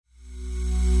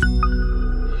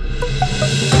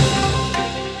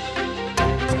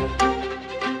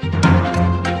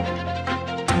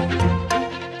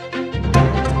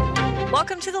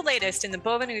latest in the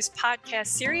Bova News podcast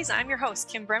series. I'm your host,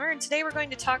 Kim Bremer, and today we're going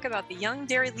to talk about the Young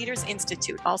Dairy Leaders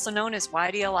Institute, also known as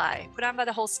YDLI, put on by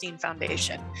the Holstein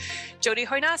Foundation. Jody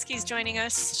Hoynoski is joining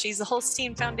us. She's the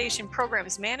Holstein Foundation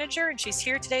Programs Manager, and she's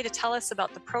here today to tell us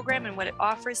about the program and what it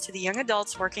offers to the young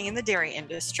adults working in the dairy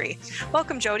industry.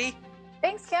 Welcome, Jody.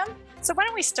 Thanks, Kim. So why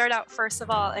don't we start out, first of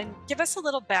all, and give us a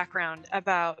little background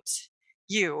about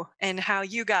you and how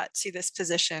you got to this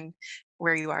position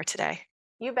where you are today.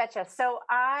 You betcha. So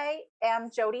I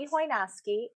am Jody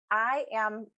Hoynoski. I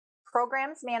am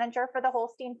Programs Manager for the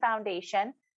Holstein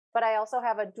Foundation, but I also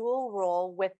have a dual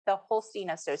role with the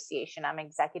Holstein Association. I'm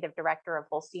Executive Director of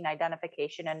Holstein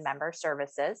Identification and Member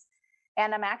Services.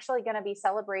 And I'm actually going to be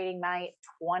celebrating my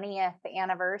 20th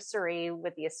anniversary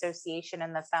with the association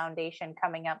and the foundation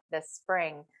coming up this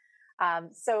spring.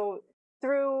 So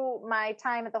through my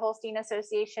time at the Holstein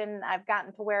Association, I've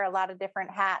gotten to wear a lot of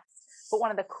different hats. But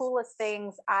one of the coolest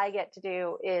things I get to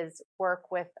do is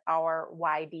work with our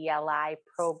YDLI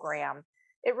program.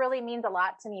 It really means a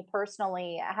lot to me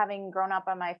personally, having grown up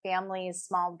on my family's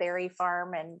small dairy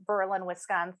farm in Berlin,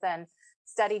 Wisconsin,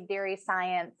 studied dairy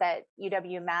science at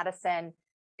UW-Madison.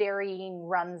 Dairying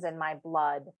runs in my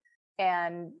blood.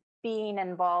 And being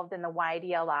involved in the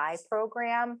YDLI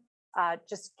program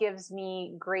just gives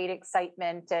me great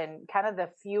excitement and kind of the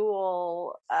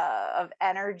fuel of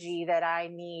energy that I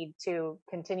need to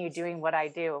continue doing what I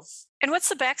do. And what's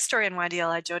the backstory in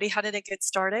YDLI, Jody? How did it get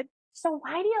started? So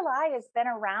YDLI has been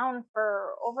around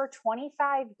for over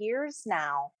 25 years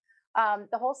now.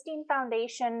 The Holstein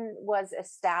Foundation was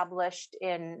established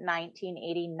in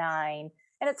 1989,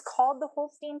 and it's called the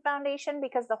Holstein Foundation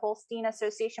because the Holstein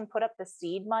Association put up the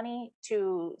seed money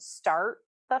to start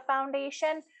the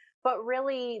foundation. But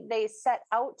really, they set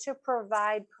out to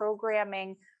provide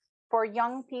programming for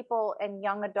young people and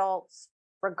young adults,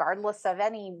 regardless of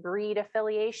any breed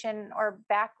affiliation or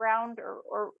background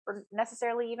or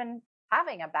necessarily even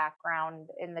having a background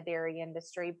in the dairy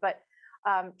industry, but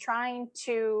trying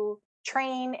to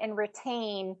train and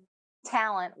retain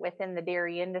talent within the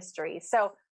dairy industry.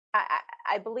 So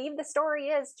I believe the story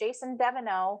is Jason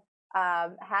Deveneaux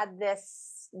had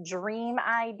this dream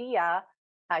idea.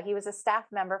 He was a staff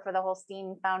member for the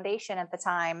Holstein Foundation at the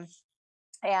time,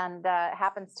 and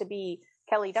happens to be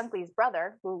Kelly Dunkley's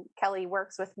brother, who Kelly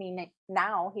works with me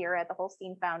now here at the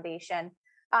Holstein Foundation,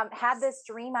 had this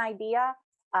dream idea.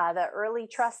 The early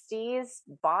trustees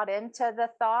bought into the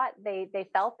thought. They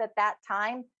felt at that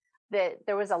time that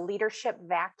there was a leadership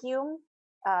vacuum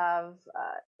of,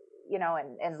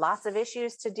 and lots of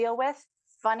issues to deal with.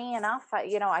 Funny enough,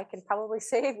 I can probably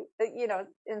say,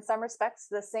 in some respects,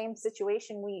 the same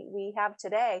situation we have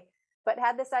today, but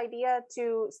had this idea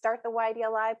to start the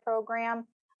YDLI program,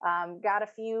 got a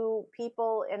few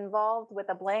people involved with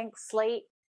a blank slate,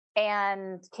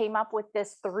 and came up with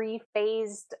this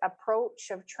 3-phased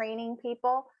approach of training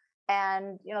people.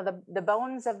 And, the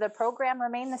bones of the program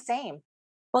remain the same.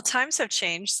 Well, times have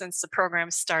changed since the program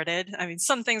started. I mean,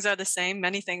 some things are the same,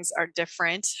 many things are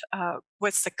different.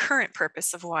 What's the current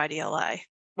purpose of YDLI?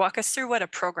 Walk us through what a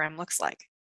program looks like.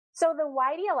 So the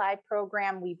YDLI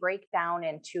program, we break down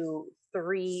into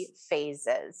 3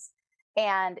 phases,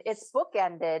 and it's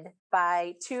bookended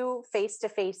by 2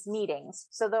 face-to-face meetings.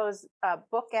 So those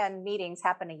bookend meetings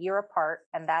happen a year apart,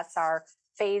 and that's our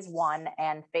phase 1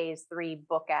 and phase 3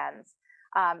 bookends.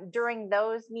 During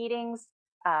those meetings,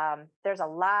 there's a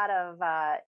lot of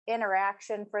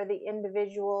interaction for the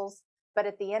individuals, but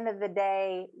at the end of the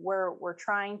day, we're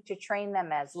trying to train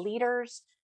them as leaders,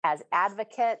 as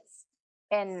advocates,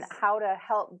 in how to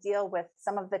help deal with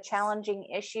some of the challenging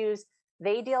issues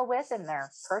they deal with in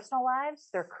their personal lives,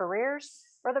 their careers,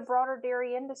 or the broader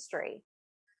dairy industry.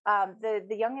 The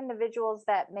young individuals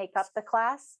that make up the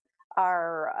class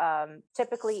are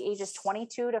typically ages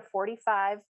 22 to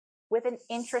 45, with an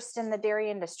interest in the dairy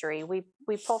industry. We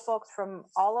pull folks from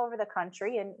all over the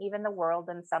country and even the world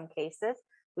in some cases.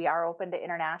 We are open to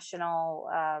international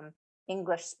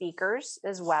English speakers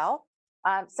as well.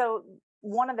 So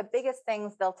one of the biggest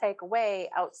things they'll take away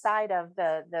outside of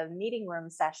the meeting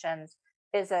room sessions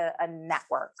is a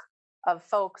network of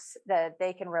folks that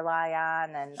they can rely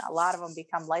on, and a lot of them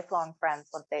become lifelong friends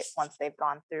once they've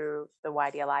gone through the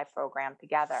YDLI program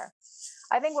together.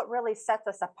 I think what really sets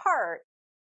us apart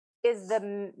is the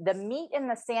meat in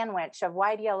the sandwich of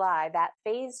YDLI. That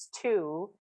phase 2,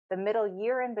 the middle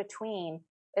year in between,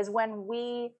 is when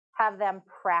we have them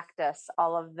practice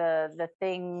all of the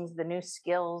things, the new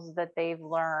skills that they've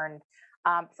learned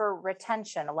for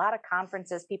retention. A lot of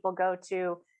conferences people go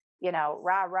to,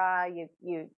 rah,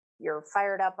 you're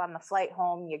fired up on the flight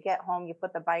home, you get home, you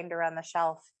put the binder on the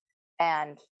shelf,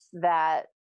 and that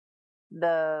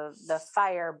the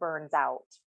fire burns out.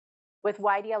 With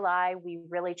YDLI, we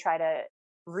really try to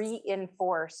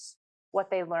reinforce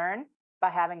what they learn by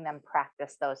having them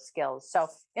practice those skills. So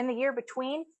in the year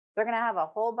between, they're going to have a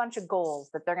whole bunch of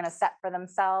goals that they're going to set for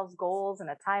themselves, goals and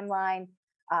a timeline.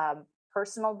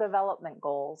 Personal development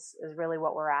goals is really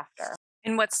what we're after.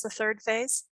 And what's the third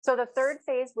phase? So the third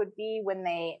phase would be when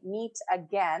they meet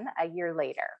again a year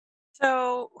later.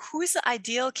 So who's the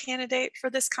ideal candidate for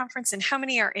this conference and how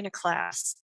many are in a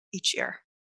class each year?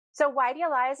 So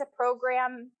YDLI is a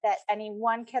program that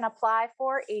anyone can apply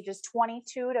for, ages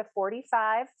 22 to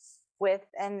 45, with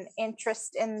an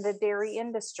interest in the dairy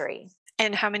industry.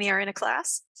 And how many are in a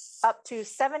class? Up to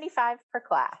 75 per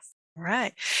class.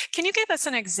 Right. Can you give us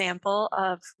an example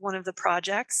of one of the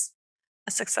projects,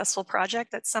 a successful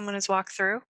project that someone has walked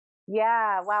through?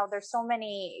 Yeah, wow, there's so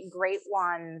many great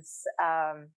ones.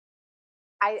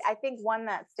 I think one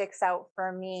that sticks out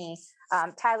for me,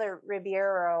 Tyler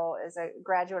Ribeiro is a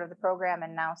graduate of the program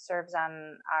and now serves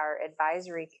on our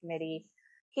advisory committee.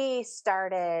 He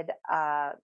started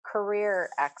a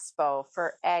career expo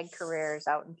for ag careers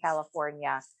out in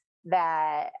California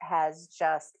that has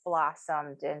just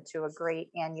blossomed into a great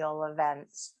annual event.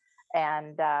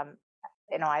 And, I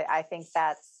think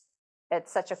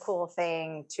it's such a cool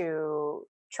thing to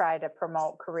try to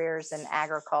promote careers in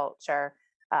agriculture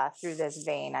through this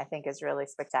vein. I think is really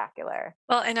spectacular.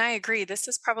 Well, and I agree. This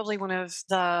is probably one of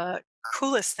the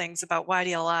coolest things about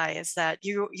YDLI is that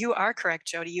you are correct,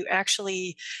 Jody. You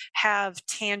actually have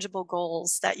tangible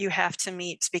goals that you have to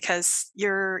meet because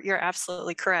you're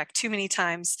absolutely correct. Too many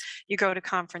times you go to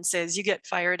conferences, you get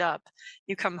fired up,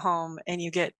 you come home and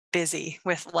you get busy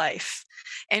with life.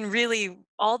 And really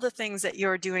all the things that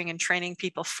you're doing and training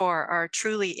people for are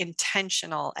truly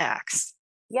intentional acts.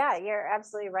 Yeah, you're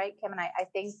absolutely right, Kim. And I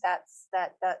think that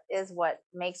is what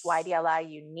makes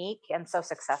YDLI unique and so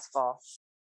successful.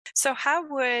 So how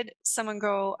would someone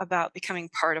go about becoming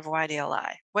part of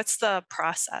YDLI? What's the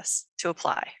process to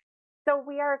apply? So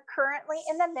we are currently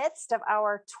in the midst of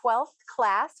our 12th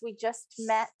class. We just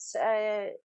met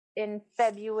in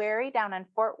February down in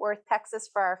Fort Worth, Texas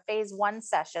for our phase 1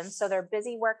 session. So they're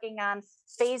busy working on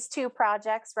phase 2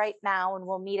 projects right now, and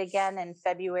we'll meet again in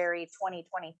February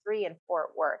 2023 in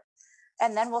Fort Worth.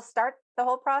 And then we'll start the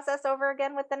whole process over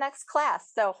again with the next class.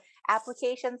 So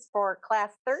applications for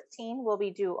class 13 will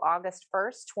be due August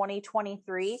 1st,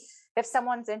 2023. If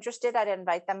someone's interested, I'd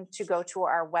invite them to go to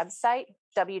our website,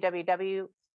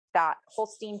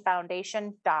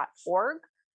 www.holsteinfoundation.org.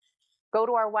 Go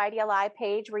to our YDLI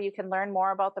page where you can learn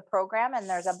more about the program, and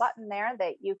there's a button there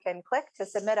that you can click to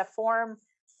submit a form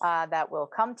that will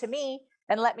come to me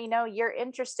and let me know you're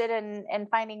interested in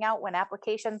finding out when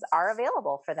applications are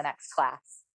available for the next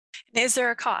class. Is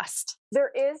there a cost?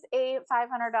 There is a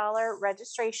 $500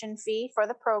 registration fee for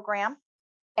the program,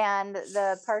 and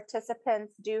the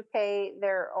participants do pay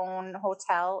their own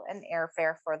hotel and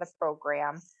airfare for the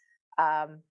program.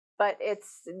 But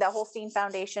the Holstein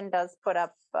Foundation does put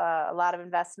up a lot of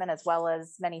investment as well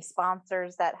as many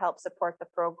sponsors that help support the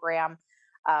program.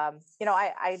 I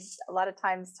a lot of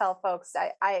times tell folks,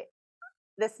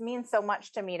 this means so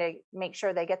much to me to make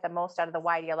sure they get the most out of the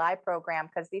YDLI program,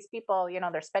 because these people,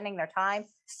 they're spending their time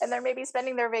and they're maybe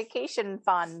spending their vacation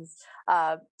funds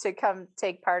to come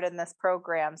take part in this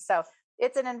program. So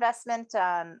it's an investment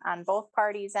on both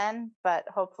parties' end, but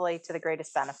hopefully to the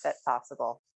greatest benefit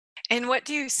possible. And what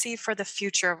do you see for the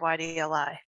future of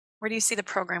YDLI? Where do you see the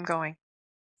program going?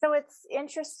 So it's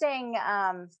interesting.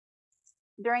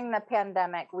 During the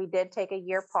pandemic, we did take a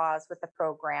year pause with the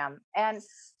program, and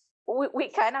we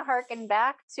kind of harken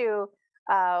back to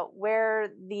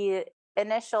where the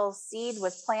initial seed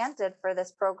was planted for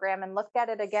this program and looked at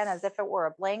it again as if it were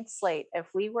a blank slate.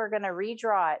 If we were going to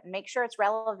redraw it and make sure it's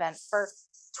relevant for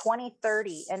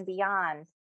 2030 and beyond,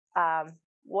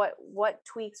 what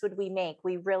tweaks would we make?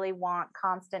 We really want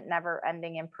constant,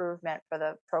 never-ending improvement for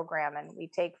the program, and we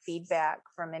take feedback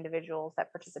from individuals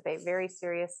that participate very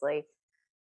seriously.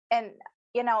 And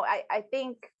I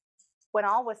think when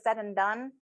all was said and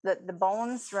done, the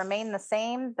bones remain the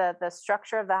same. The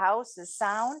structure of the house is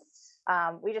sound.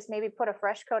 We just maybe put a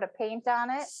fresh coat of paint on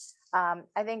it.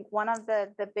 I think one of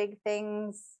the big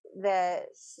things that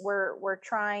we're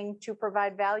trying to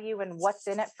provide value in what's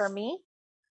in it for me,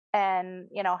 and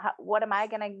what am I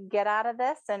going to get out of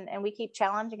this? And we keep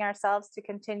challenging ourselves to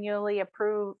continually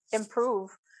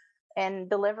improve and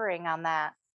delivering on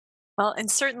that. Well,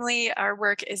 and certainly our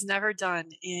work is never done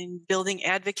in building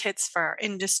advocates for our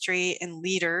industry and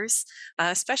leaders,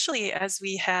 especially as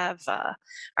we have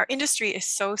our industry is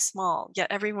so small, yet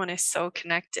everyone is so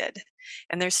connected.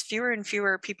 And there's fewer and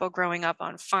fewer people growing up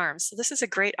on farms. So this is a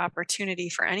great opportunity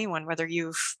for anyone, whether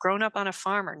you've grown up on a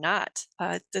farm or not.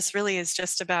 This really is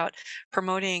just about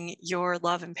promoting your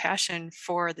love and passion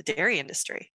for the dairy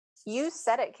industry. You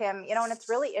said it, Kim, and it's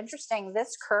really interesting.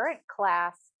 This current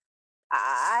class,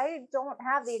 I don't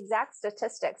have the exact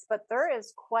statistics, but there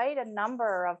is quite a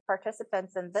number of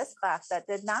participants in this class that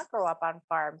did not grow up on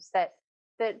farms, that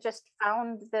just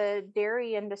found the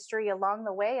dairy industry along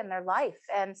the way in their life.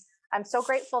 And I'm so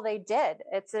grateful they did.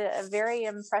 It's a very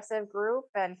impressive group.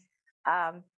 And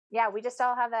yeah, we just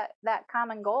all have that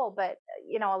common goal. But,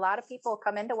 a lot of people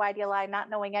come into YDLI not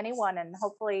knowing anyone and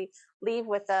hopefully leave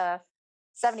with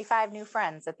 75 new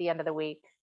friends at the end of the week.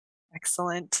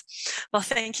 Excellent. Well,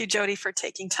 thank you, Jody, for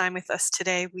taking time with us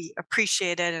today. We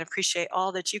appreciate it and appreciate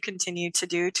all that you continue to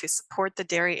do to support the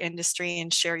dairy industry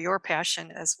and share your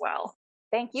passion as well.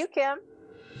 Thank you, Kim.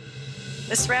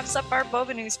 This wraps up our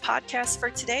Bova News podcast for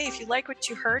today. If you like what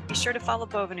you heard, be sure to follow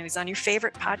Bova News on your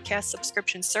favorite podcast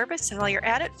subscription service. And while you're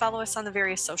at it, follow us on the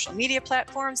various social media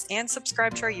platforms and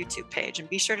subscribe to our YouTube page. And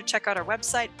be sure to check out our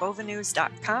website,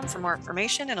 bovanews.com, for more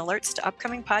information and alerts to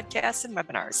upcoming podcasts and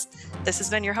webinars. This has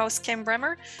been your host, Kim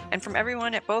Bremer. And from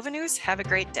everyone at Bova News, have a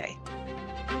great day.